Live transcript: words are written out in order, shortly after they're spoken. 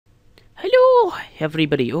Hello,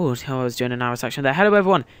 everybody. Oh, I was doing an hour section there. Hello,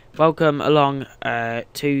 everyone. Welcome along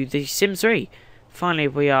to The Sims 3. Finally,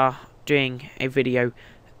 we are doing a video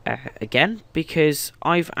again because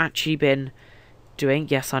I've actually been doing.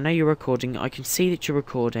 Yes, I know you're recording. I can see that you're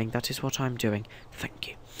recording. That is what I'm doing. Thank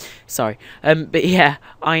you. Sorry. But yeah,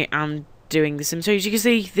 I am doing The Sims 3. As you can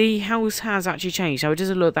see, the house has actually changed. Now, it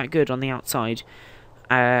doesn't look that good on the outside.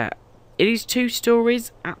 It is 2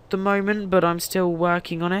 stories at the moment, but I'm still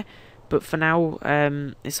working on it. But for now,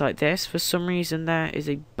 it's like this. For some reason, there is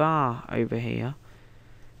a bar over here.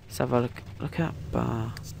 Let's have a look. Look at that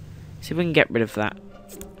bar. See if we can get rid of that.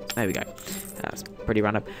 There we go. That's pretty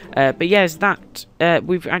random. But yes, that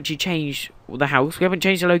we've actually changed the house. We haven't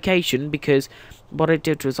changed the location because what I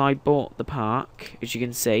did was I bought the park. As you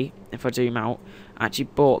can see, if I zoom out, I actually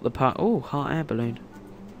bought the park. Oh, hot air balloon.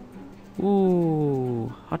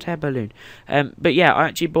 Ooh, hot air balloon. But yeah, I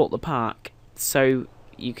actually bought the park. So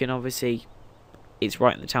you can obviously, it's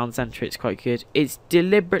right in the town centre, it's quite good. It's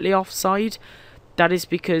deliberately offside. That is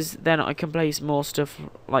because then I can place more stuff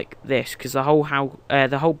like this, because the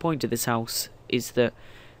whole point of this house is that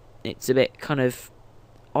it's a bit kind of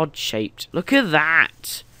odd shaped. Look at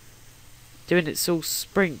that, doing its all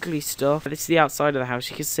sprinkly stuff. This is the outside of the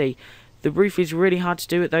house. You can see the roof is really hard to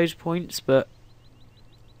do at those points, but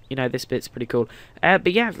you know, this bit's pretty cool.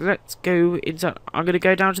 But yeah, let's go inside. I'm going to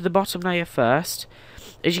go down to the bottom layer first.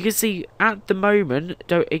 As you can see, at the moment,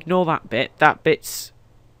 don't ignore that bit. That bit's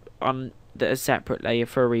on a separate layer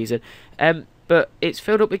for a reason. But it's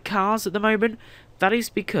filled up with cars at the moment. That is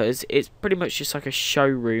because it's pretty much just like a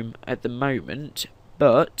showroom at the moment.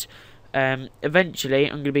 But eventually,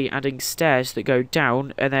 I'm going to be adding stairs that go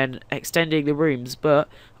down and then extending the rooms. But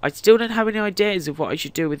I still don't have any ideas of what I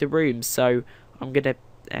should do with the rooms. So I'm going to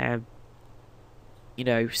you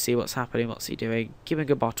know, see what's happening. What's he doing?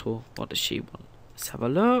 Giving a bottle. What does she want? Let's have a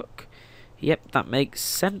look. Yep, that makes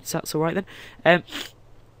sense. That's alright then.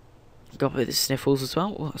 Got a bit of sniffles as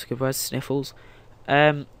well. Oh, that's a good word, sniffles.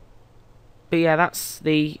 But yeah, that's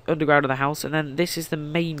the underground of the house, and then this is the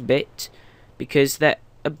main bit, because that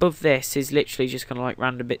above this is literally just kind of like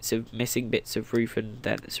random bits of missing bits of roof, and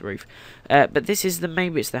then it's a roof. But this is the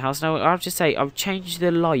main bits of the house. Now I have to say, I've changed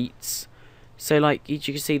the lights. So, like, you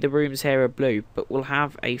can see the rooms here are blue, but we'll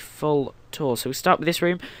have a full tour. So, we'll start with this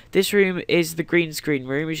room. This room is the green screen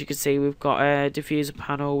room. As you can see, we've got a diffuser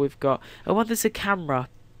panel. We've got, oh, well, there's a camera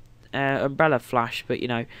umbrella flash, but, you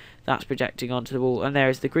know, that's projecting onto the wall. And there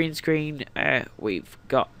is the green screen. We've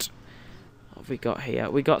got, what have we got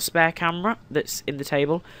here? We've got spare camera that's in the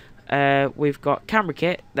table. We've got camera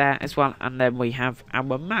kit there as well. And then we have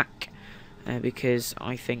our Mac. Because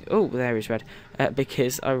I think, oh, there is red.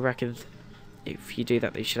 Because I reckon if you do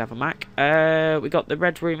that, you should have a Mac. We got the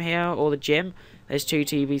red room here, or the gym. There's 2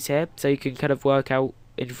 TVs here, so you can kind of work out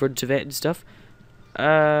in front of it and stuff.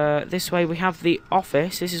 This way we have the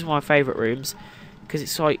office. This is one of my favourite rooms, because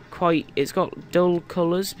it's like it's got dull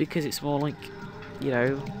colours, because it's more like, you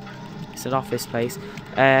know, it's an office place.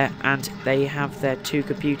 And they have their 2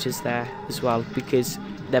 computers there as well, because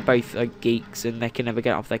they're both like geeks and they can never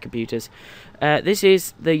get off their computers. This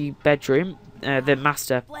is the bedroom, the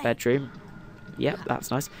master bedroom. Yep, that's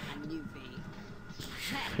nice.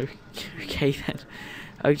 Okay then.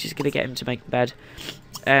 I'm just going to get him to make the bed.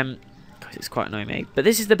 Because it's quite annoying me. But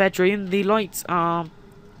this is the bedroom. The lights are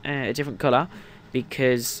a different colour,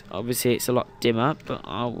 because obviously it's a lot dimmer. But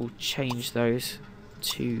I will change those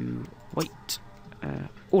to white.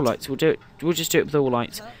 All lights. We'll do it. We'll just do it with all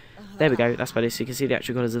lights. There we go. That's better. So you can see the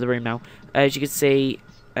actual colours of the room now. As you can see,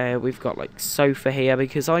 we've got like sofa here,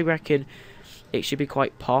 because I reckon it should be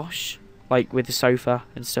quite posh. Like with the sofa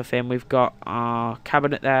and stuff in. We've got our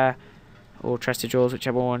cabinet there, or chest of drawers,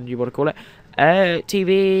 whichever one you want to call it.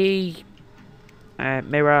 TV,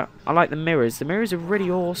 mirror. I like the mirrors. The mirrors are really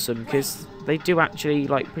awesome, because they do actually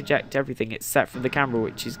like project everything except from the camera,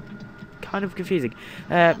 which is kind of confusing.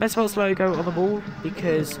 Messvault's logo on the wall,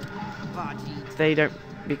 because they don't,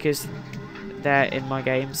 because they're in my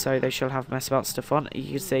game, so they shall have Messvault stuff on.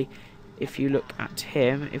 You can see, if you look at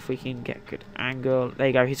him, if we can get a good angle, there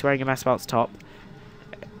you go, he's wearing a Messvault's top,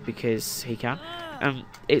 because he can.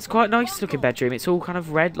 It's quite a nice looking bedroom. It's all kind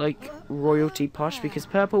of red, like royalty posh, because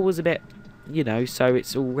purple was a bit, you know, so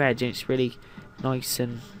it's all red, and it's really nice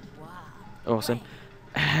and awesome.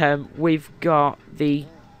 We've got the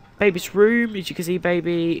baby's room. As you can see,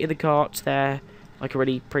 baby in the cot there, like a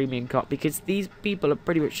really premium cot, because these people are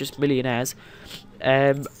pretty much just millionaires.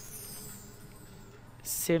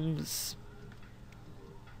 Sims,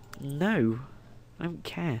 no, I don't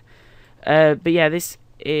care. But yeah, this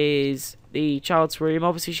is the child's room.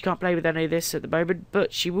 Obviously she can't play with any of this at the moment,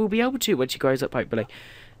 but she will be able to when she grows up, hopefully.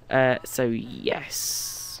 So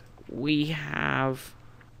yes, we have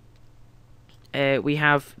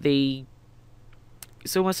the.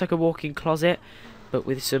 It's almost like a walk-in closet, but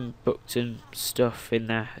with some books and stuff in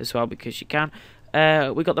there as well because you can.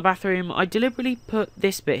 We got the bathroom. I deliberately put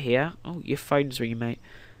this bit here. Oh, your phone's ringing, mate.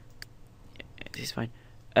 This is fine.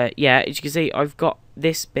 Yeah, as you can see, I've got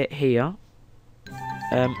this bit here.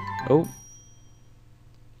 Oh.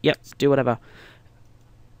 Yep, do whatever.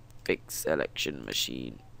 Fix selection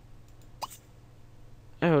machine.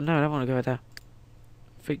 Oh, no, I don't want to go there.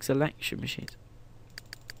 Fix selection machines.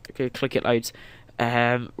 Okay, click it loads.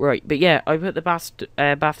 Right, but yeah, I put the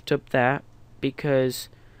bathtub there because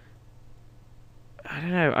I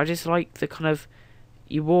don't know. I just like the kind of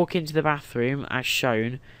you walk into the bathroom as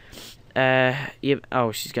shown.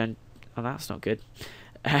 Oh, she's going. Oh, that's not good.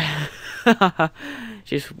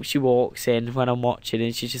 She walks in when I'm watching,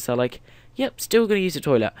 and she's just like, "Yep, still gonna use the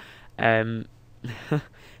toilet." But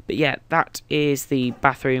yeah, that is the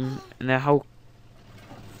bathroom and the whole.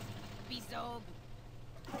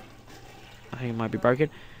 I think it might be broken.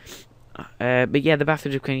 But yeah, the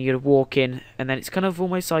bathroom is kind of you walk in, and then it's kind of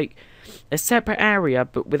almost like a separate area,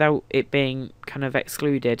 but without it being kind of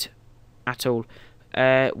excluded at all.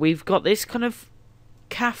 We've got this kind of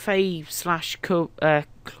cafe slash club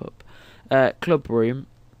room.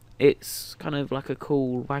 It's kind of like a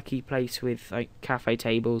cool, wacky place with like cafe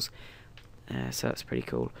tables. So that's pretty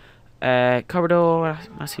cool. Corridor,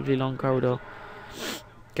 massively long corridor.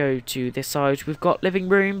 Go to this side. We've got living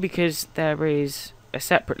room because there is a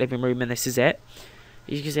separate living room and this is it.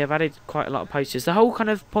 As you can see, I've added quite a lot of posters. The whole kind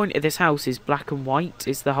of point of this house is black and white,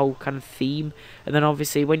 is the whole kind of theme. And then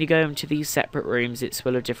obviously when you go into these separate rooms, it's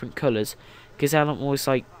full of different colours. Because they're almost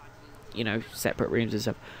like, you know, separate rooms and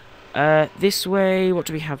stuff. This way, what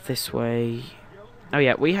do we have this way? Oh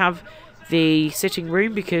yeah, we have the sitting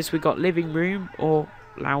room because we've got living room or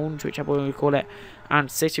lounge, whichever one we call it. And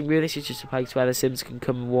sitting room, this is just a place where the Sims can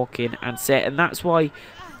come and walk in and sit. And that's why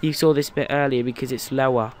you saw this bit earlier, because it's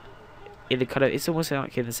lower. In the kind of, it's almost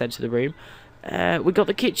like in the centre of the room. We got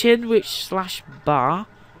the kitchen, which slash bar.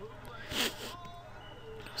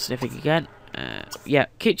 Sniffing again. Yeah,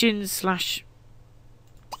 kitchen slash.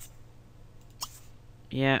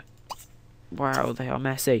 Yeah. Wow, they are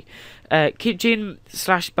messy. Kitchen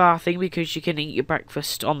slash bar thing because you can eat your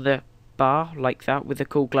breakfast on the bar like that with the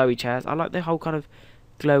cool glowy chairs. I like the whole kind of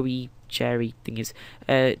glowy cherry thingies.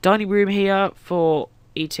 Dining room here for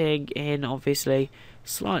eating in, obviously.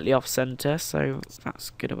 Slightly off centre, so that's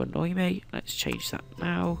going to annoy me. Let's change that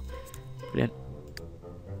now. Brilliant.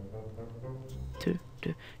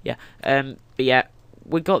 Yeah. But yeah,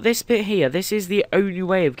 we got this bit here. This is the only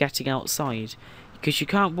way of getting outside, because you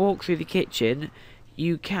can't walk through the kitchen.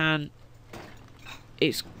 You can.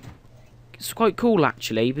 It's quite cool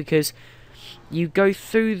actually, because you go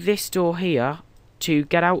through this door here to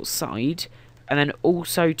get outside, and then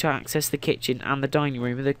also to access the kitchen and the dining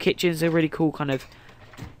room. And the kitchen's a really cool kind of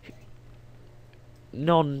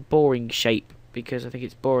non-boring shape, because I think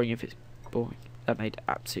it's boring if it's boring. That made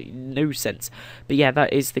absolutely no sense. But yeah,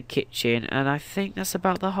 that is the kitchen, and I think that's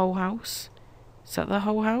about the whole house. Is that the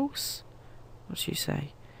whole house? What do you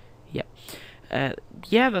say? Yeah.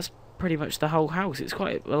 Yeah, that's pretty much the whole house. It's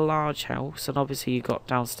quite a large house, and obviously you got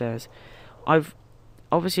downstairs.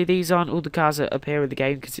 Obviously these aren't all the cars that appear in the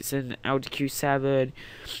game, because it's an Audi Q7,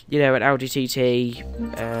 you know, an Audi TT.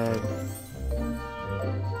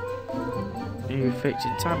 New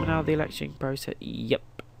fixing time now, the election process. Yep.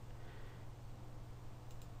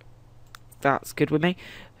 That's good with me.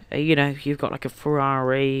 You know, you've got like a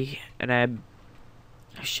Ferrari and a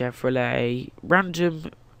Chevrolet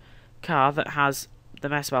random car that has the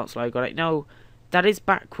Messabouts logo on it. No, that is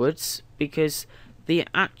backwards, because the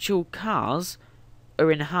actual cars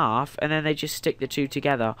are in half and then they just stick the two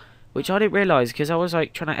together, which I didn't realise because I was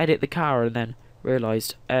like trying to edit the car and then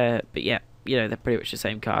realised. But yeah, you know, they're pretty much the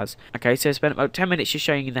same cars. Okay, so I spent about 10 minutes just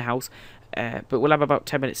showing you the house, but we'll have about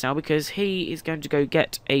 10 minutes now because he is going to go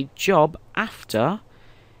get a job after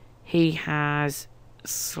he has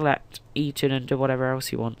slept, eaten and done whatever else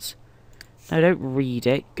he wants. No, don't read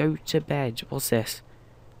it. Go to bed. What's this?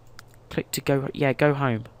 Click to go. Yeah, go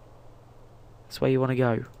home. That's where you want to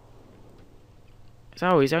go.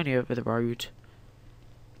 Oh, he's only over the road.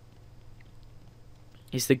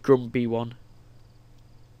 He's the grumpy one.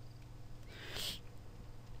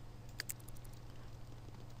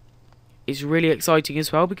 It's really exciting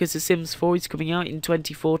as well because The Sims 4 is coming out in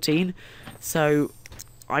 2014. So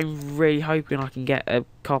I'm really hoping I can get a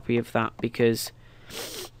copy of that because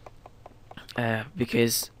I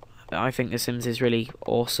think The Sims is really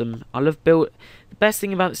awesome. I love the best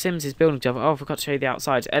thing about The Sims is building stuff. Oh, I forgot to show you the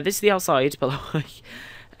outside. This is the outside, by the way.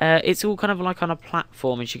 It's all kind of like on a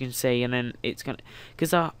platform, as you can see, and then it's gonna, because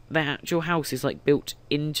the actual house is like built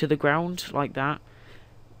into the ground like that,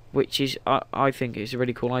 which is I think is a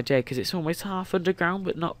really cool idea because it's almost half underground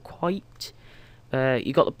but not quite.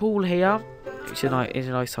 You got the pool here, which is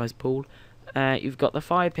a nice sized pool. You've got the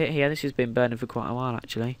fire pit here. This has been burning for quite a while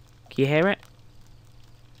actually. Can you hear it?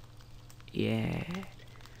 Yeah.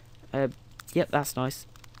 Yep, that's nice.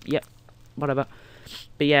 Yep, whatever.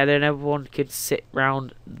 But yeah, then everyone could sit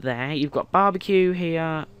round there. You've got barbecue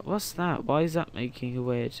here. What's that? Why is that making a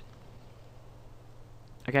weird...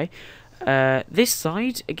 Okay. This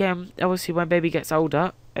side, again, obviously when baby gets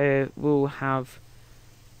older, we'll have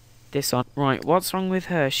this on. Right, what's wrong with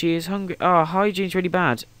her? She is hungry. Oh, hygiene's really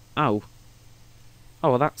bad. Oh.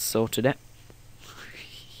 Oh, well, that's sorted it.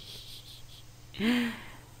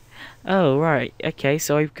 Oh, right. Okay,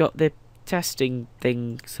 so I've got the testing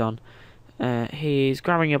things on. He's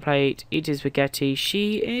grabbing a plate, eating spaghetti.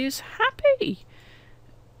 She is happy.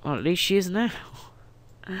 Well, at least she is now.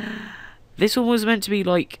 This one was meant to be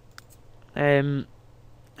like... how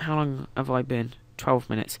long have I been? 12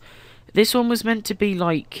 minutes. This one was meant to be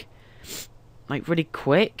like really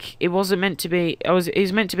quick. It wasn't meant to be... It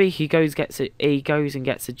was meant to be he goes and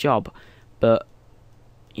gets a job. But,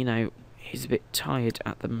 you know, he's a bit tired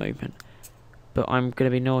at the moment. But I'm going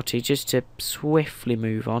to be naughty just to swiftly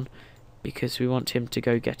move on, because we want him to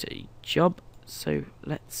go get a job. So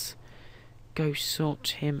let's go sort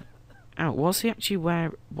him out. What's he actually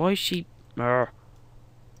wearing? Why is she... Back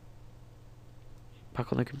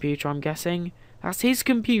on the computer, I'm guessing. That's his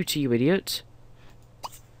computer, you idiot.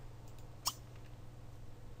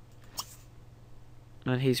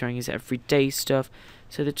 And he's wearing his everyday stuff.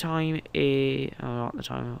 So the time is... Oh, not the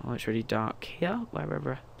time. Oh, it's really dark here,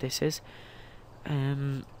 wherever this is.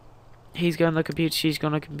 He's going on the computer, she's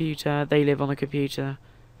going on the computer, they live on the computer.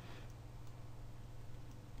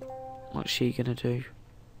 What's she gonna do?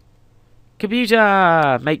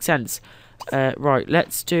 Computer! Makes sense. Right,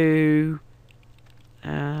 let's do...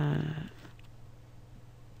 okay,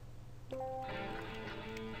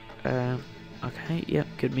 yep,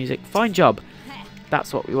 good music. Fine job!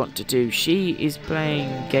 That's what we want to do. She is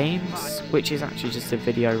playing games, which is actually just a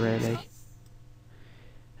video, really.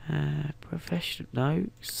 Professional, no.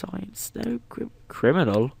 Science, no.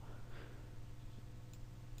 Criminal.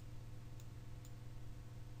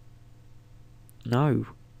 No.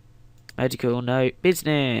 Medical, no.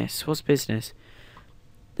 Business. What's business?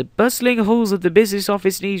 The bustling halls of the business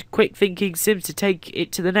office need quick thinking Sims to take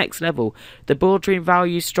it to the next level. The boardroom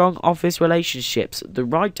values strong office relationships, the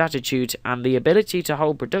right attitude, and the ability to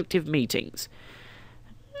hold productive meetings.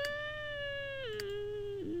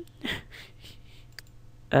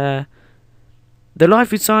 The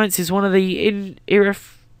life with science is one of the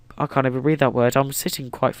I can't even read that word. I'm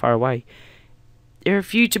sitting quite far away.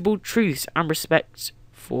 Irrefutable truths and respect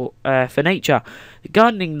for nature.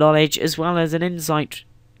 Gardening knowledge as well as an insight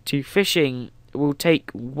to fishing will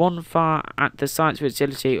take one far at the science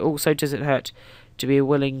facility. Also, doesn't hurt to be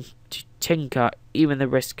willing to tinker, even the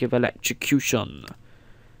risk of electrocution.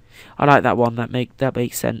 I like that one. That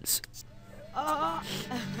makes sense.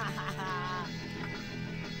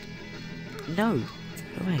 No,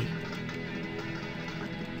 go away.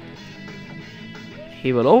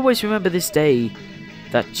 He will always remember this day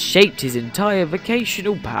that shaped his entire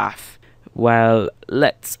vocational path. Well,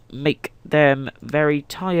 let's make them very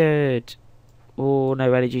tired. Oh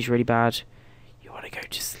no, energy's really bad. You want to go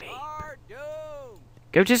to sleep?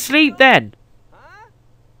 Go to sleep then!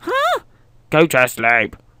 Huh? Go to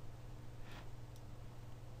sleep!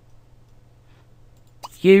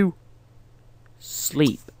 You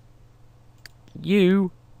sleep.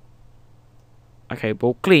 You. Okay,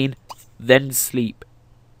 well, clean, then sleep.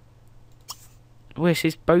 Well, this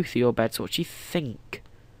is both of your beds. What do you think?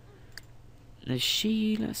 Is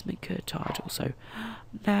she? Let's make her tired also.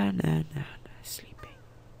 No, sleeping.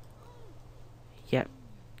 Yep,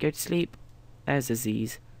 go to sleep. There's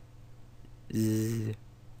Aziz. Zzz.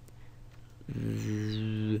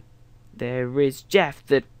 Zzz. There is Jeff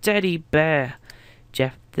the teddy bear.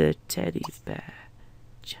 Jeff the teddy bear.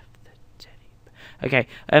 Okay,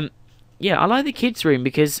 yeah, I like the kids' room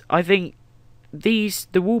because I think the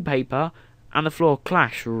wallpaper and the floor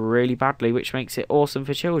clash really badly, which makes it awesome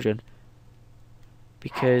for children.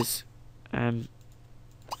 Because, oh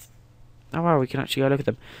wow, we can actually go look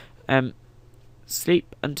at them.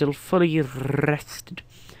 Sleep until fully rested.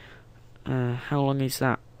 How long is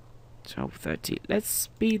that? 12:30. Let's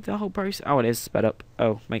speed the whole process. Oh, it is sped up.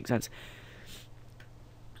 Oh, makes sense.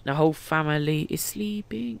 The whole family is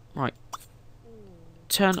sleeping. Right.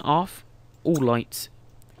 Turn off all lights.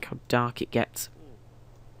 Look how dark it gets.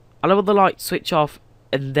 I love the lights switch off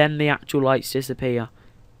and then the actual lights disappear.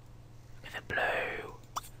 Look at the blue.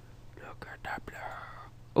 Look at the blue.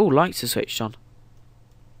 Oh, lights are switched on.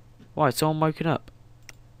 Why, it's all woken up.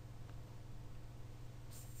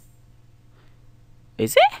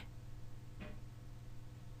 Is it?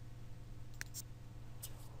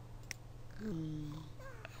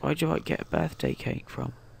 Where do I get a birthday cake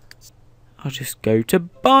from? I'll just go to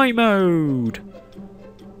buy mode.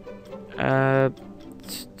 I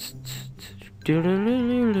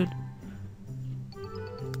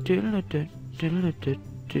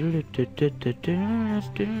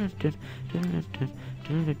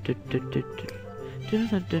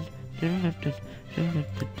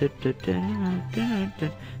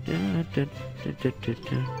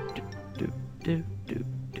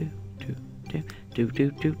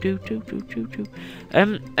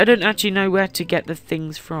don't actually know where to get the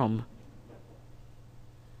things from.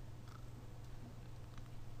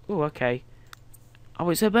 Oh, okay. Oh,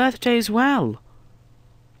 it's her birthday as well.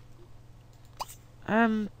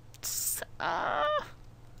 Where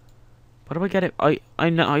do I get it? I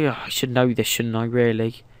know I should know this, shouldn't I?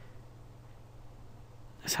 Really.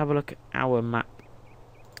 Let's have a look at our map.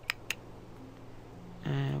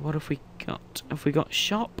 What have we got? Have we got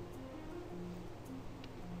shop?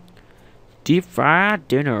 Deep fried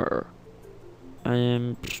dinner.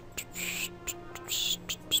 Here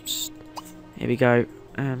we go.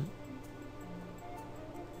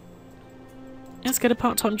 Let's get a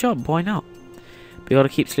part-time job. Why not? We gotta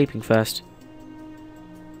keep sleeping first.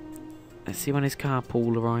 Let's see when his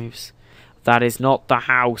carpool arrives. That is not the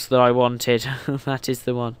house that I wanted. That is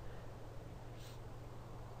the one.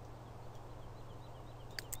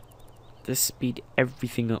 Let's speed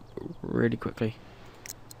everything up really quickly.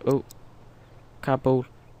 Oh. Carpool.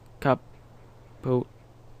 Carpool.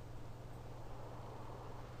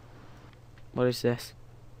 What is this?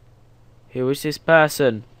 Who is this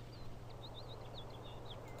person?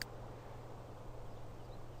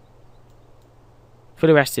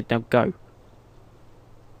 Fully rested, now go.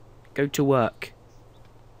 Go to work.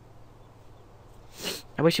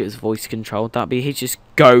 I wish it was voice controlled. That'd be, he'd just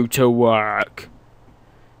go to work.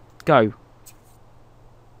 Go.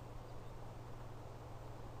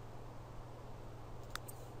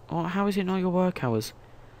 Oh, how is it not your work hours?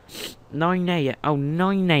 9 a.m. Oh,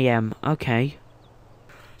 9 a.m. Okay.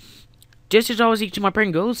 Just as I was eating my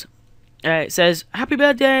Pringles, it says, "Happy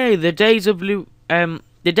birthday! The days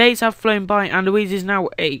have flown by, and Louise is now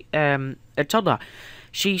a toddler.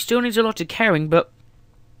 She still needs a lot of caring, but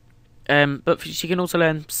she can also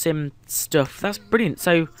learn sim stuff." That's brilliant.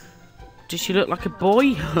 So, does she look like a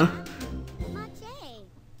boy?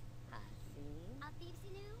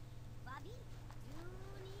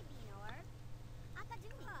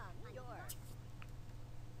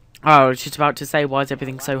 Oh, I was just about to say, why is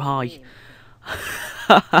everything so high?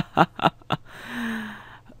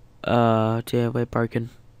 Oh dear, we're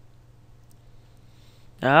broken.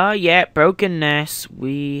 Oh yeah, brokenness.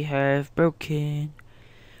 We have broken.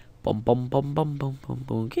 Bum bum bum bum bum bum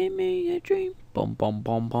bum. Give me a dream. Bum bum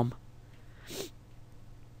bum bum.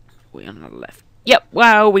 We're on the left. Yep.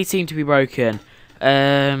 Well, we seem to be broken.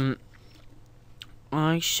 I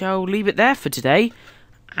shall leave it there for today,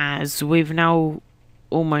 as we've now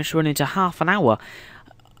almost run into half an hour.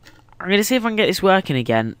 I'm gonna see if I can get this working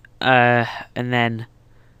again, and then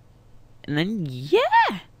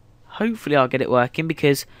yeah, hopefully I'll get it working,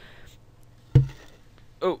 because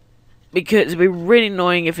it'd be really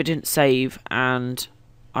annoying if it didn't save, and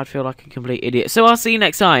I'd feel like a complete idiot. So I'll see you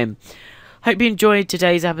next time. Hope you enjoyed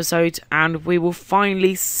today's episode, and we will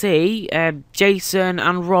finally see Jason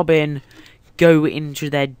and Robin go into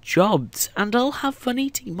their jobs, and I'll have fun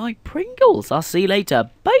eating my Pringles. I'll see you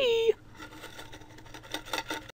later. Bye.